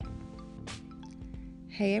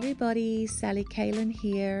Hey everybody, Sally Kalen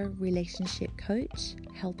here, relationship coach,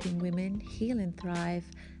 helping women heal and thrive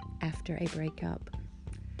after a breakup.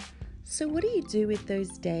 So what do you do with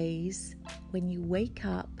those days when you wake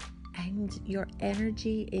up and your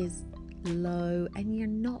energy is low and you're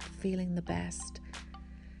not feeling the best?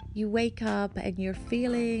 You wake up and you're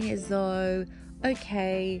feeling as though,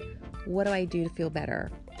 okay, what do I do to feel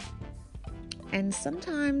better? And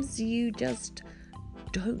sometimes you just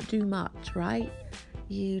don't do much, right?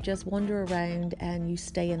 You just wander around and you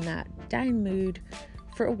stay in that down mood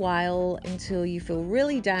for a while until you feel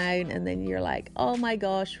really down, and then you're like, oh my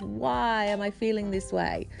gosh, why am I feeling this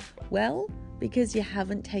way? Well, because you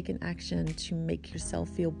haven't taken action to make yourself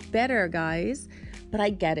feel better, guys. But I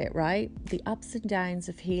get it, right? The ups and downs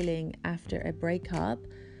of healing after a breakup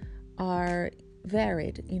are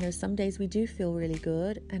varied. Some days we do feel really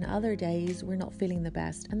good and other days we're not feeling the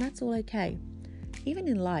best, and that's all okay. Even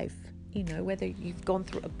in life, whether you've gone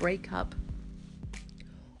through a breakup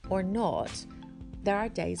or not, there are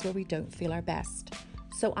days where we don't feel our best.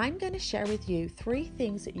 So I'm going to share with you 3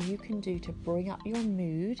 things that you can do to bring up your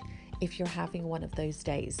mood if you're having one of those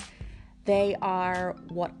days. They are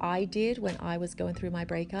what I did when I was going through my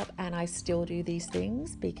breakup, and I still do these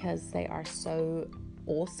things because they are so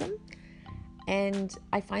awesome. And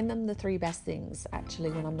I find them the 3 best things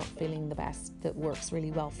actually when I'm not feeling the best that works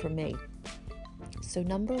really well for me. So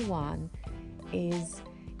number 1 is,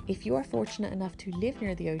 if you are fortunate enough to live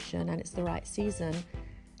near the ocean and it's the right season,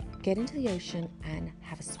 get into the ocean and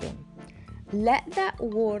have a swim. Let that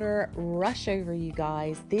water rush over you,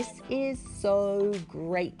 guys. This is so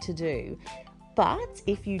great to do. But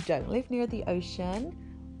if you don't live near the ocean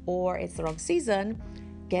or it's the wrong season,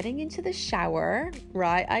 getting into the shower,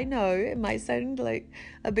 right? I know it might sound like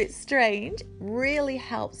a bit strange, really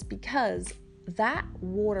helps, because that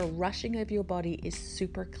water rushing over your body is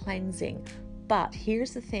super cleansing. But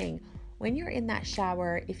here's the thing, when you're in that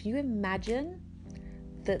shower, if you imagine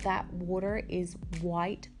that water is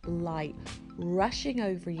white light rushing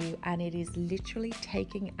over you, and it is literally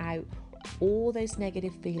taking out all those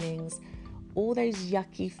negative feelings, all those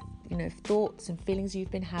yucky, thoughts and feelings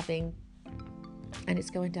you've been having, and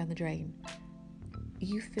it's going down the drain.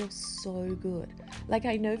 You feel so good. Like,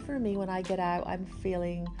 I know for me, when I get out, I'm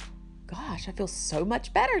feeling, gosh, I feel so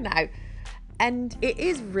much better now. And it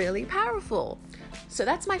is really powerful. So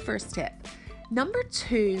that's my first tip. Number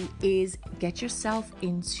 2 is get yourself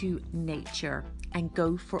into nature and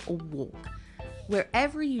go for a walk.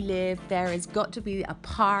 Wherever you live, there has got to be a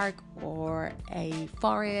park or a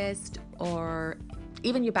forest or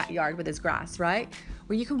even your backyard where there's grass, right?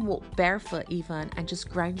 Where you can walk barefoot even and just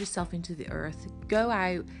ground yourself into the earth. Go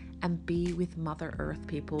out and be with Mother Earth,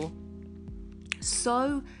 people.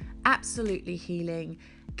 So absolutely healing.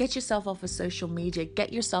 Get yourself off of social media.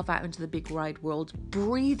 Get yourself out into the big wide world.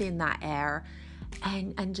 Breathe in that air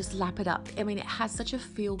and just lap it up. I mean, it has such a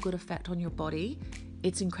feel-good effect on your body.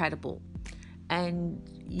 It's incredible. And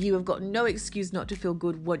you have got no excuse not to feel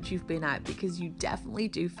good once you've been out, because you definitely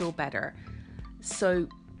do feel better. So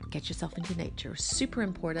get yourself into nature. Super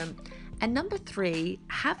important. And number 3,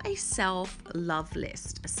 have a self-love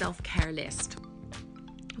list, a self-care list.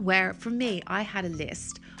 Where for me, I had a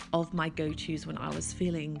list of my go-tos when I was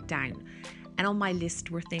feeling down. And on my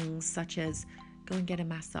list were things such as go and get a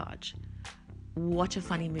massage, watch a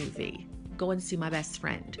funny movie, go and see my best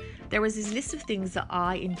friend. There was this list of things that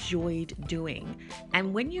I enjoyed doing.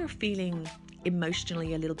 And when you're feeling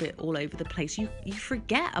emotionally a little bit all over the place, you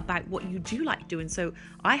forget about what you do like doing. So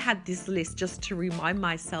I had this list just to remind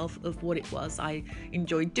myself of what it was I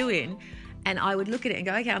enjoyed doing. And I would look at it and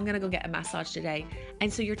go, okay, I'm going to go get a massage today.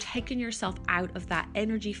 And so you're taking yourself out of that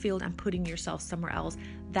energy field and putting yourself somewhere else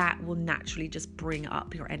that will naturally just bring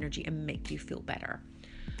up your energy and make you feel better.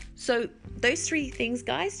 So those 3 things,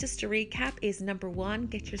 guys, just to recap, is number 1,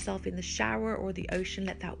 get yourself in the shower or the ocean.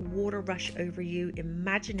 Let that water rush over you.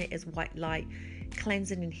 Imagine it as white light,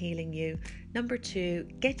 cleansing and healing you. Number 2,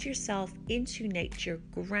 get yourself into nature.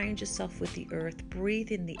 Ground yourself with the earth.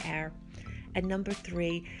 Breathe in the air. And number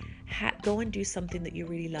 3, go and do something that you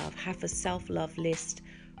really love. Have a self-love list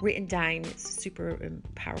written down. It's super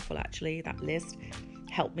powerful, actually. That list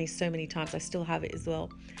helped me so many times. I still have it as well.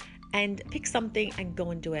 And pick something and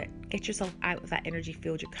go and do it. Get yourself out of that energy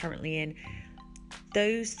field you're currently in.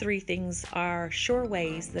 Those 3 things are sure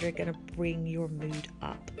ways that are going to bring your mood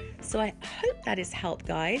up. So I hope that has helped,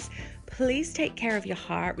 guys. Please take care of your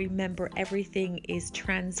heart. Remember, everything is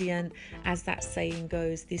transient. As that saying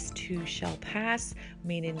goes, this too shall pass,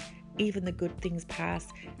 meaning even the good things pass,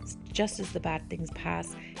 just as the bad things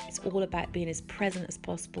pass. It's all about being as present as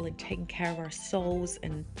possible and taking care of our souls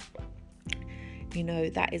and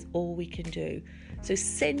That is all we can do. So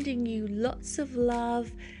sending you lots of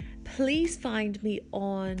love. Please find me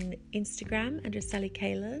on Instagram under Sally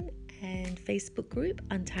Kalen and Facebook group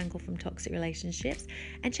Untangle from Toxic Relationships,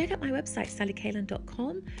 and check out my website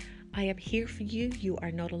sallykalen.com. I am here for you. You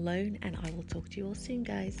are not alone, and I will talk to you all soon,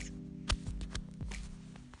 guys.